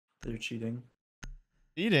They're cheating.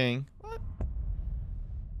 Cheating? What?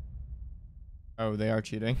 Oh, they are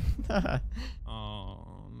cheating.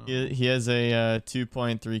 Oh no. He has a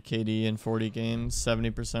 2.3 KD in 40 games,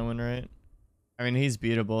 70% win rate. I mean, he's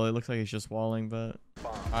beatable. It looks like he's just walling, but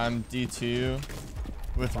I'm D2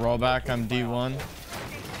 with rollback. I'm D1. If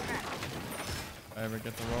I ever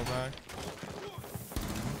get the rollback.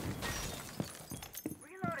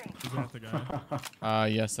 Is that the guy?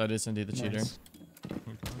 Yes, that is indeed the cheater. Nice.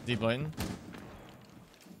 Okay. D blatant.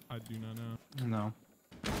 I do not know. No.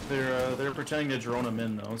 They're pretending to drone him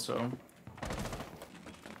in though, so.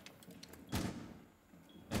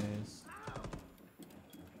 Nice.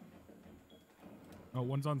 Oh,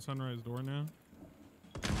 one's on Sunrise door now.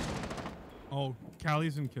 Oh,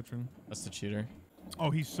 Callie's in kitchen. That's the cheater. Oh,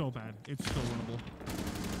 he's so bad. It's so winnable.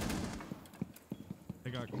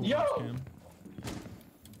 They got cool Yo! cam.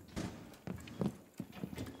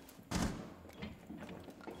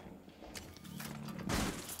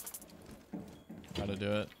 How to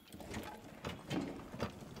do it.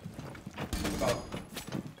 Oh.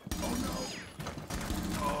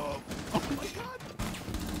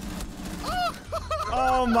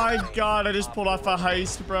 Oh my god, I just pulled off a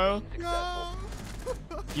heist, bro. No!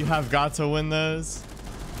 You have got to win those.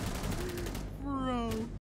 Bro.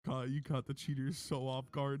 God, you caught the cheaters so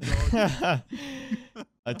off guard, dog.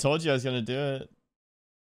 I told you I was gonna do it.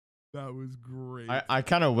 That was great. I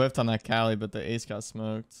kind of whiffed on that Cali, but the ace got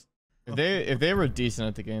smoked. If they were decent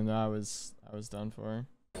at the game, though, I was done for.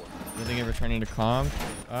 You think of returning to comp?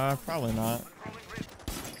 Probably not.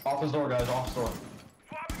 Office door, guys. Office door.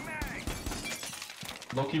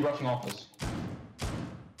 Low key rushing office.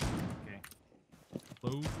 Okay.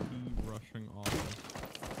 Low key rushing office.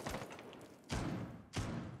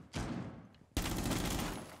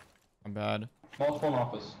 I'm bad. Multiple in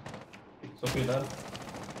office. It's okay, Dad.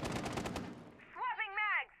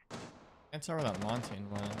 Can't tell where that Montaigne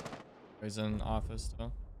went. He's in office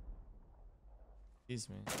still. Tease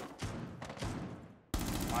me.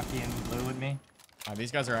 Monty and Blue with me.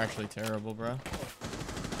 These guys are actually terrible, bro.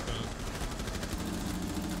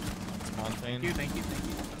 It's Montaigne. Thank you.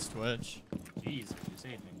 It's Twitch. Jeez, you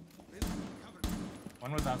saved me.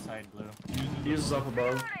 One was outside, Blue. He's up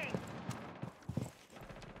above.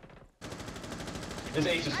 His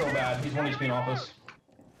ace is so bad. He's 1 HP in office.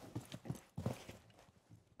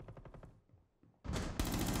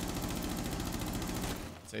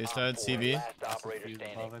 It's ace dead. CV.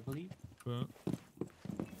 Above, I believe. But,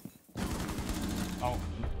 Oh,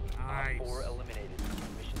 nice.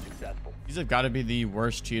 These have got to be the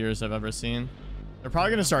worst cheaters I've ever seen. They're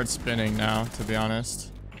probably gonna start spinning now, to be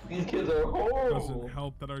honest. These kids are horrible. Doesn't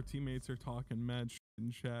help that our teammates are talking mad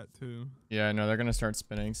in chat too. Yeah, no, they're gonna start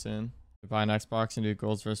spinning soon. Buy an Xbox and do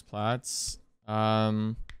golds versus plats.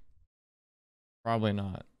 Probably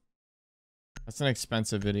not. That's an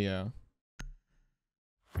expensive video.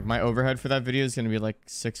 Like, my overhead for that video is gonna be like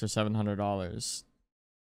 $600 or $700.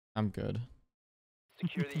 I'm good.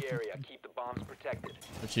 Secure the area. Keep the bombs protected.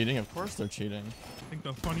 They're cheating? Of course they're cheating. I think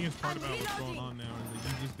the funniest part about what's going on now is that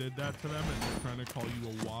you just did that to them and they're trying to call you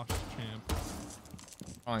a wash champ.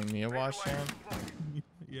 Calling me a wash champ?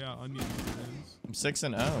 Yeah, Onion is. I'm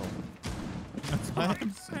 6-0. That's what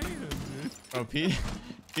I'm saying, dude. Oh,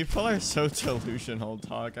 people are so delusional,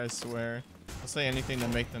 dog. I swear. They'll say anything to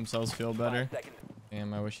make themselves feel better.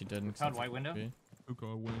 Damn, I wish he didn't. Cloud white window?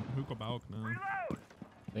 Hookah win. Hookah balk now.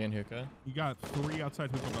 They in hookah? You got 3 outside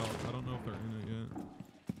hookah balk. I don't know if they're in it yet.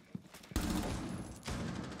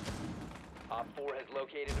 Op 4 has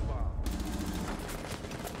located a bomb.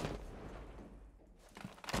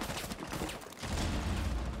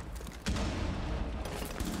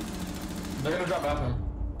 They're gonna drop bathroom.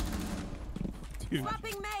 Dude.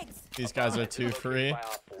 These guys are too free. By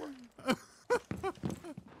Op 4.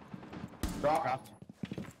 Drop.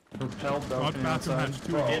 Propelled though. Watch bathroom hatch.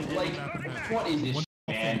 2 Bro, again. like, Bathroom hatch. what is this One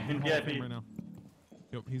shit, in man? Hall of Fame right now.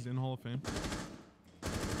 Yep, he's in Hall of Fame.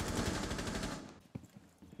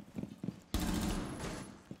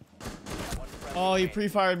 Oh, you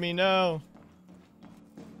pre-fired me. No.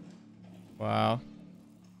 Wow.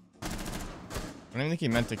 I don't even think he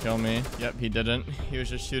meant to kill me. Yep, he didn't. He was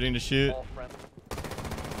just shooting to shoot. All friendly.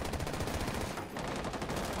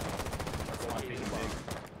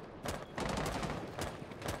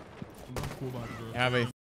 I'm not cool about it, bro. Have a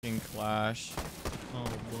fucking clash. Oh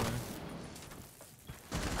boy.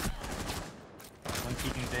 one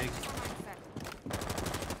keeping big.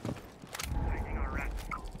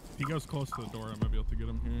 If he goes close to the door, I might be able to get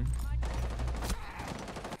him here.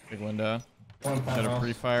 Big window. One Should have penthouse.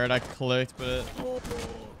 pre-fired. I clicked, but it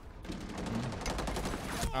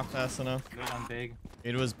not fast enough. Good on big.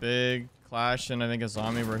 It was big. Clash and I think a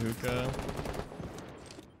zombie were hookah.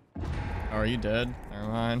 Oh, are you dead? Never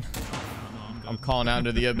mind. I'm calling out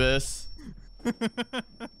into the abyss.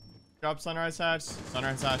 Drop sunrise hatch.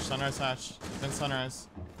 Sunrise hatch. Sunrise hatch. Then sunrise.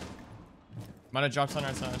 Might have dropped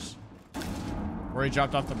sunrise hatch. Or he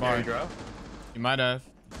dropped off the bar. You drop? He might have.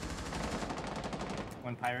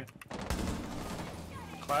 One pirate.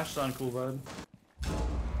 Clash on cool, bud.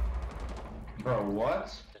 Bro,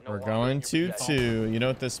 what? We're going 2-2. You know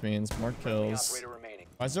what this means. More kills. Operator remaining.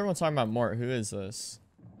 Why is everyone talking about Mort? Who is this?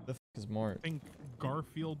 Who the f is Mort? I think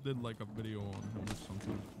Garfield did like a video on him or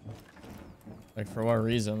something. Like for what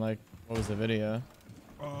reason? Like what was the video?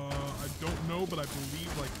 I don't know, but I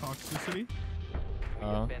believe like toxicity. We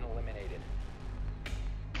have been eliminated.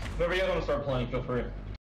 Whoever you guys want to start playing, feel free.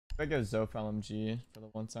 I go Zof LMG for the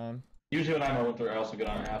one time. Usually when I'm are also good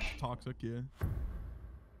on Ash. Toxic, yeah.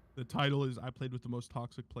 The title is I played with the most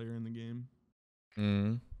toxic player in the game.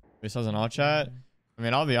 This has an all chat. I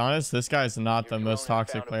mean, I'll be honest. This guy's not the most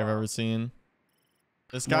toxic player I've ever seen.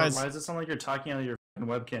 This guy's. Why does it sound like you're talking out of your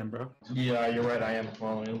webcam, bro? Yeah, you're right. I am.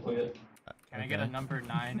 Well, let me look at it. Can I get a number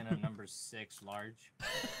 9 and a number 6 large?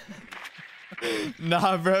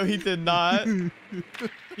 Nah, bro. He did not.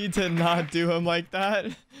 He did not do him like that.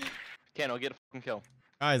 Ken, I'll get a fucking kill.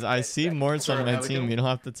 Guys, I see Morts on my team. You don't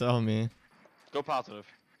have to tell me. Go positive.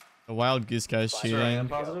 The wild goose guy's Sure, I am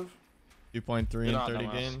cheating. positive. 2.3 in not 30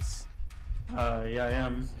 dumbass. games. Yeah, I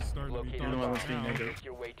am. Starting to be Located You're the one that's being now. negative. Make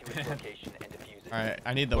your way to its location and defuse it. Alright,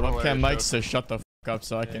 I need the What a webcam way to mics to shut the f up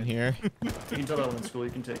so I can hear. You can tell that one in school.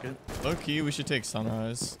 You can take it. Low key, we should take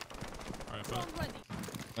sunrise. Alright, but I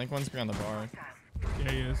think one's behind the bar.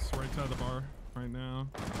 yeah, he is right side of the bar right now.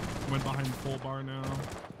 Went behind the full bar now.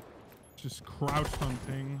 Just crouched on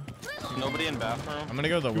ping. Nobody in bathroom. I'm gonna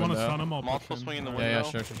go to the You want to stun window. him? I'll Multiple push him. swing in the Alright. Yeah,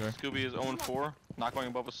 window. yeah, sure. Scooby is 0-4. Not going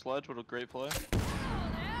above a sledge. What a great play. Push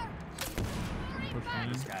him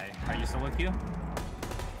in. This guy. Are you still with you?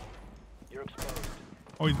 You're exposed.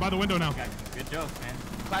 Oh, he's by the window now. Good joke, man.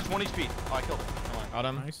 Clash 1 HP. Oh, I killed him. Come on. Got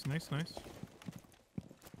him. Nice. I'm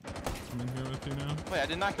in here with you now. Wait, I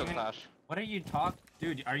did not kill Clash. What are you talking?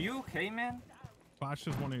 Dude, are you okay, man? Flash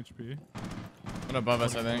is 1 HP. One above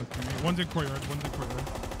us, I think. One's in courtyard.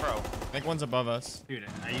 Bro. I think one's above us. Dude,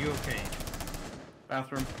 are you okay?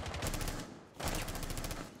 Bathroom.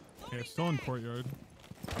 Yeah, still in courtyard.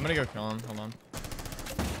 I'm gonna go kill him. Hold on.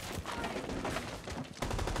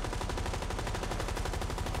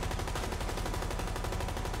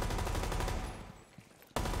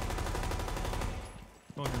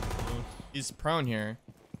 Still getting close. He's prone here.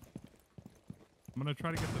 I'm gonna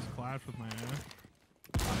try to get this clash with my ass.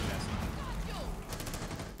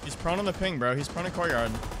 He's prone on the ping, bro. He's prone in courtyard.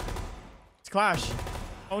 It's Clash.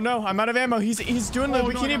 Oh no, I'm out of ammo. He's doing the Oh,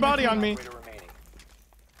 no, bikini I got body my on me. Operator remaining.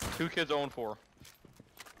 2 kids 0-4.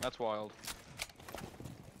 That's wild.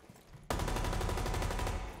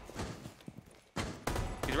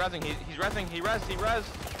 He's rezzing. He's rezzing. He res.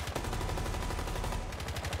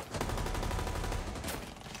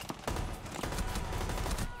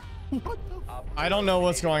 I don't know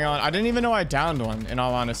what's going on. I didn't even know I downed one, in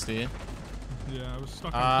all honesty. Yeah, I was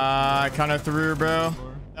stuck. I kind of threw, bro.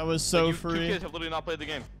 That was so You free. kids have literally not played the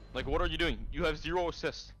game. Like, what are you doing? You have 0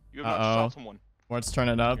 assists. You have not Uh-oh. shot someone. Let's turn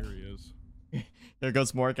it up. Here he is. There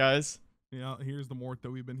goes Mort, guys. Yeah, here's the Mort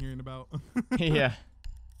that we've been hearing about. Yeah.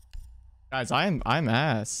 Guys, I'm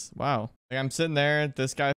ass. Wow. Like I'm sitting there,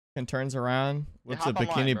 this guy f***ing turns around, whips a hop online,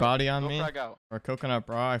 bikini bro. body on Go me. frag out. Or coconut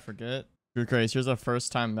bra, I forget. Drew Craze, here's a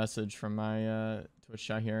first time message from my Twitch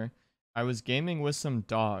chat here. I was gaming with some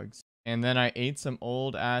dogs, and then I ate some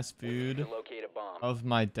old ass food To locate a bomb. of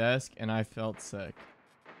my desk, and I felt sick.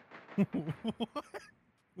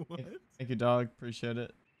 What? Thank you, dog. Appreciate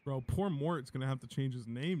it. Bro, poor Mort's gonna have to change his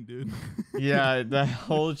name, dude. Yeah, the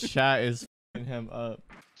whole chat is f***ing him up.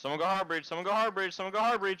 Someone go hard breach. Someone go hard breach. Someone go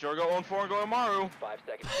hard breach. Or go 0-4 and go Amaru. 5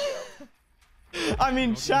 seconds to go. I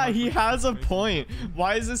mean, chat, he has a point.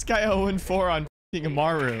 Why is this guy 0-4 on f***ing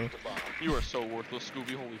Amaru? You are so worthless,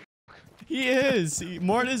 Scooby. Holy f. He is.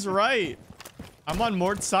 Mort is right. I'm on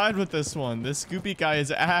Mort's side with this one. This Scoopy guy is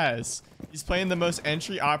ass. He's playing the most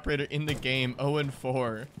entry operator in the game,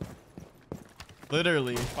 0-4.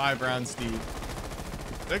 Literally 5 rounds deep.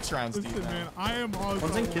 6 rounds deep Listen, now. man, I am also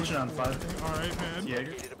One's in kitchen on 5. All right, man.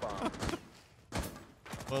 Jaeger. Located a bomb.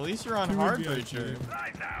 Well, at least you're on Two hard would be breacher.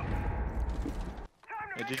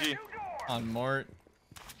 Hey, GG. On Mort.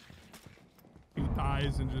 He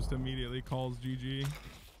dies and just immediately calls GG.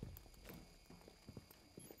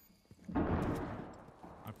 I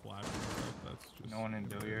flashed myself. That's just No one in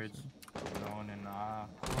billiards. No one in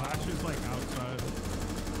Flash is like outside.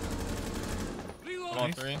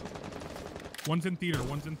 Ball 3. One's in theater.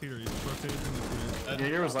 One's in theater. He's rotated in the theater.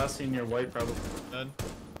 Jaeger was last seen near white, probably. Dead.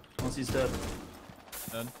 Once he's dead.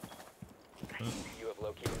 Dead. You have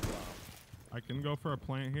located the bomb. I can go for a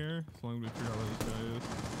plant here, as long as we figure out where this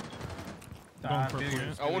guy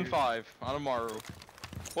is. Going for a plant. 0-5 on Amaru.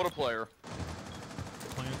 What a player.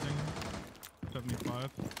 Planting. 75.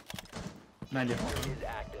 90. Is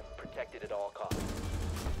active. Protected at all costs.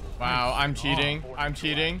 Wow, I'm cheating. I'm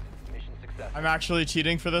cheating. Mission successful. I'm actually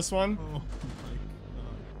cheating for this one.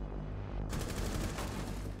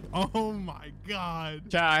 Oh my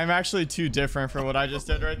god. Chat, I'm actually too different for what I just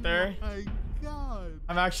did right there. Oh my god.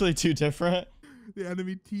 I'm actually too different. The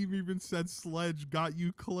enemy team even said Sledge got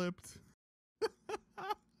you clipped.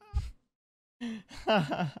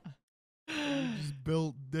 Just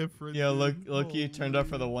built different. Yeah, dude. look, you turned up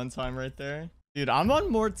for the Holy. one time right there. Dude, I'm on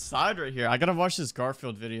Mort's side right here. I gotta watch this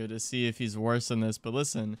Garfield video to see if he's worse than this. But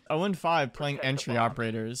listen, 0-5 playing entry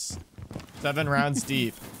operators. 7 rounds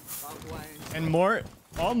deep. And Mort,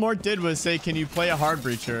 all Mort did was say, can you play a hard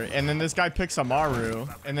breacher? And then this guy picks a Maru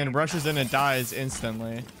and then rushes in and dies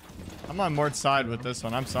instantly. I'm on Mort's side with this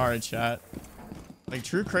one. I'm sorry, chat. Like,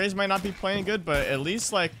 True Craze might not be playing good, but at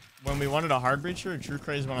least, like, when we wanted a hard breacher, True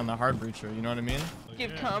Craze went on the hard breacher. You know what I mean?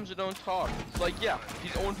 Give comms and don't talk. It's like, yeah,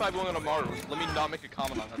 he's 0-5 going on Amaru. Let me not make a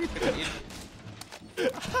comment on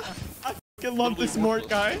that. I fucking love this Mort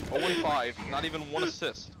guy. 0-5, not even 1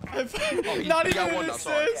 assist. Not he got even one an now,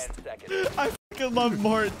 sorry. assist. 10 seconds. I fucking love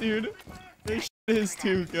Mort, dude. This shit is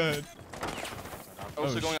too good.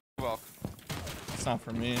 Also Oh, going on well. It's not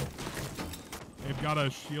for me. They've got a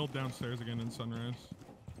shield downstairs again in Sunrise.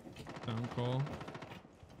 Down call.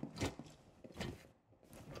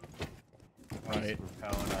 Right.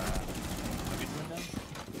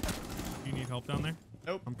 Do you need help down there?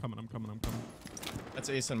 Nope. I'm coming. That's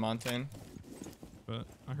Ace and Montaigne. But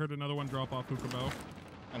I heard another one drop off Hookabell.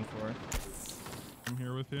 10-4. I'm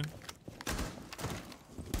here with you.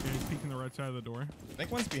 Yeah, he's peeking the right side of the door. I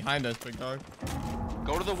think one's behind us, big dog.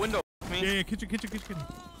 Go to the window. Yeah, kitchen.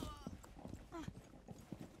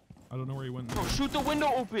 I don't know where he went. Bro, shoot the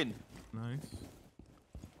window open. Nice.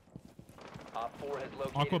 Op 4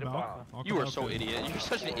 has located a bomb. Aqua You are Balcony. so idiot. You're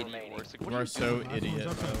such an idiot. Morris. Like, what You are you so doing? idiot,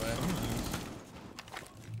 Last by one's the up way. at Sunrise.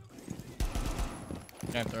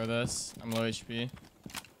 Can't throw this. I'm low HP.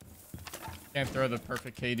 Can't throw the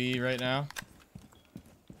perfect KD right now.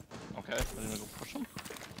 Okay, I'm gonna go push him.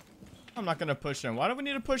 I'm not gonna push him. Why do we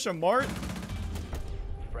need to push him, Mort?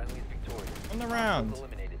 Friendly's victorious. On the round.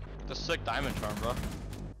 Eliminated. It's a sick diamond charm, bro.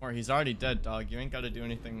 Mort, he's already dead, dog. You ain't gotta do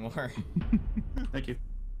anything more. Thank you.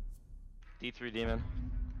 D3 demon.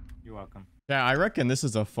 You're welcome. Yeah, I reckon this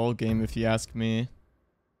is a full game if you ask me.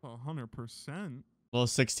 100%. Little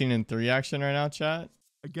 16-3 action right now, chat.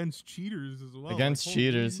 Against cheaters as well. Against like,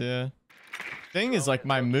 cheaters, holy- yeah. Thing is, like,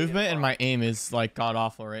 my movement and my aim is, like, god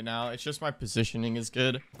awful right now. It's just my positioning is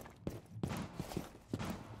good.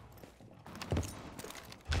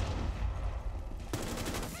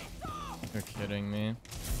 You're kidding me.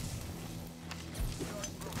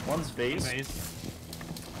 One's vase. Base.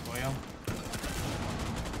 Oil.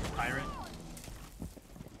 Pirate.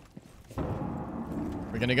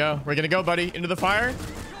 We're gonna go. We're gonna go, buddy. Into the fire.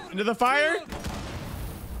 Into the fire.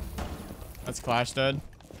 That's Clash dead.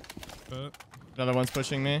 Another one's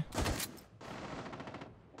pushing me.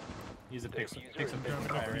 Use a pixel. Diffuser Pixel has been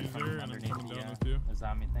pirate diffuser, from and I'm underneath coming down with you. the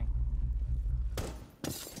zombie thing.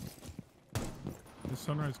 Is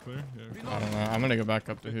Sunrise clear? Yeah. I don't know. I'm gonna go back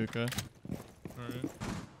up to hookah. Alright.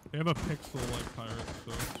 They have a pixel like pirate,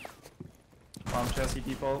 so. Bomb chassis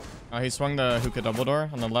default. Oh, he swung the hookah double door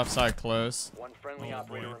on the left side close. one friendly Oh,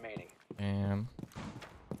 operator boy. remaining. Damn.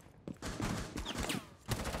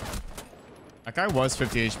 That guy was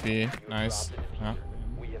 50 HP. You have Nice. dropped the Yeah.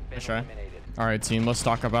 diffuser. We have been Sure. eliminated. Alright, team. Let's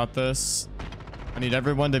talk about this. I need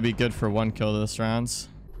everyone to be good for 1 kill this round.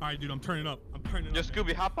 Alright, dude, I'm turning up. Yo,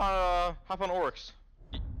 Scooby, hop on Oryx.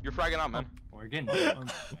 You're fragging out, man. We're getting man.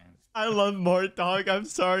 I love Mort, dog. I'm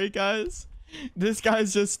sorry, guys. This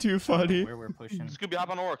guy's just too funny. Where we're pushing. Scooby, hop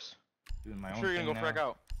on Oryx. Doing my I'm own sure you're thing gonna go frag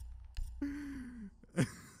now. out.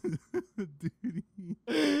 Dude,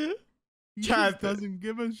 he Chat, just doesn't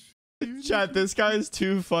give a shit. Chat, this guy is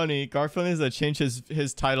too funny. Garfield needs to change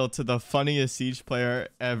his title to the funniest Siege player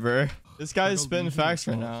ever. This guy is spitting facts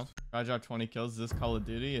right now. I dropped 20 kills this Call of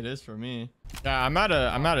Duty. It is for me. Yeah, I'm out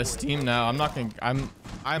of Steam now. I'm not gonna.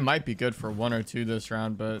 I might be good for 1 or 2 this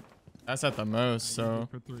round, but that's at the most. So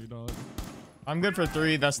For $3. I'm good for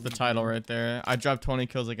 3. That's the title right there. I dropped 20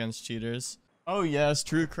 kills against cheaters. Oh yes,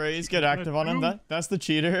 True Craze. Get active on him. That's the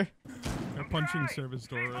cheater. They're punching service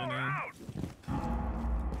door right now.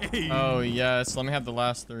 Hey. Oh yes. Let me have the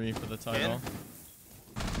last 3 for the title.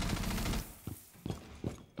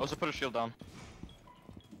 Also put a shield down.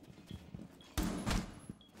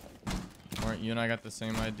 Mort, you and I got the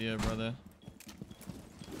same idea, brother.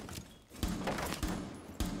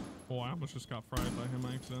 Oh, I almost just got fried by him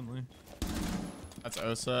accidentally. That's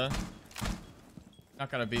Osa. Not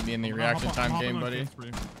gonna beat me in the I'm reaction hop- time I'm game, hopping on buddy. cam 3.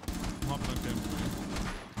 I'm hopping on cam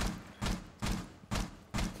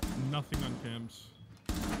 3. Nothing on cams.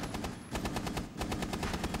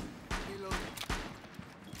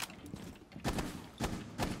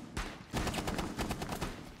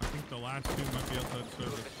 I think the last two might be outside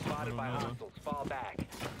service. I Spotted don't by know. hostiles. Fall back.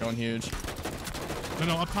 Going huge.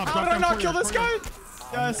 No, up top. How drop did I down not courtyard, kill this guy? courtyard.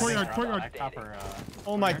 Yes. Courtyard. Copper,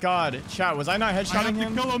 Oh my god. Chat, was I not I have headshotting to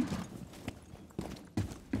him? kill him.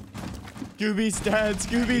 Scooby's dead.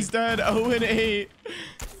 Scooby's dead. 0 and 8.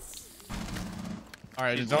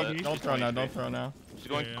 Alright, He's don't lit. throw now. Don't throw now. She's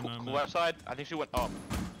going Yeah, cool, no, cool no. left side. I think she went up.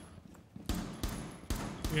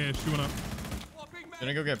 Yeah, she went up.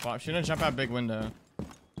 Gonna go get bomb. She's gonna jump out big window.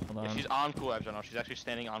 Hold Yeah, on. she's on cool vibes right now. She's actually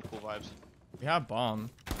standing on cool vibes. We have bomb.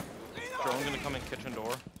 Drone's gonna come in kitchen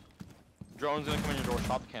door. Drone's gonna come in your door.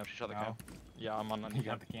 Shot the cam. She shot the cam. Yeah, I'm on 90. You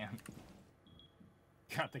got the cam.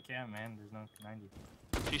 Got the cam, man. There's no 90.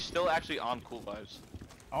 She's still actually on cool vibes.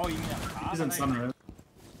 Oh, you mean on top? He's in sunrise.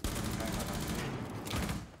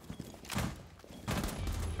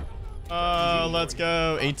 Let's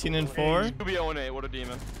go. 18 and 4. Scooby 0 and 8. What a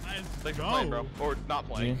demon. Let's Thanks for playing, bro. Or not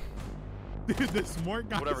playing. G. Dude, this Mort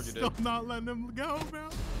guy Whatever is you still did. not letting him go, man.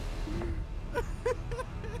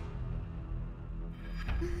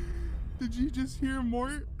 Did you just hear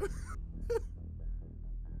Mort?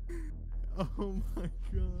 Oh my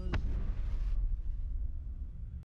god.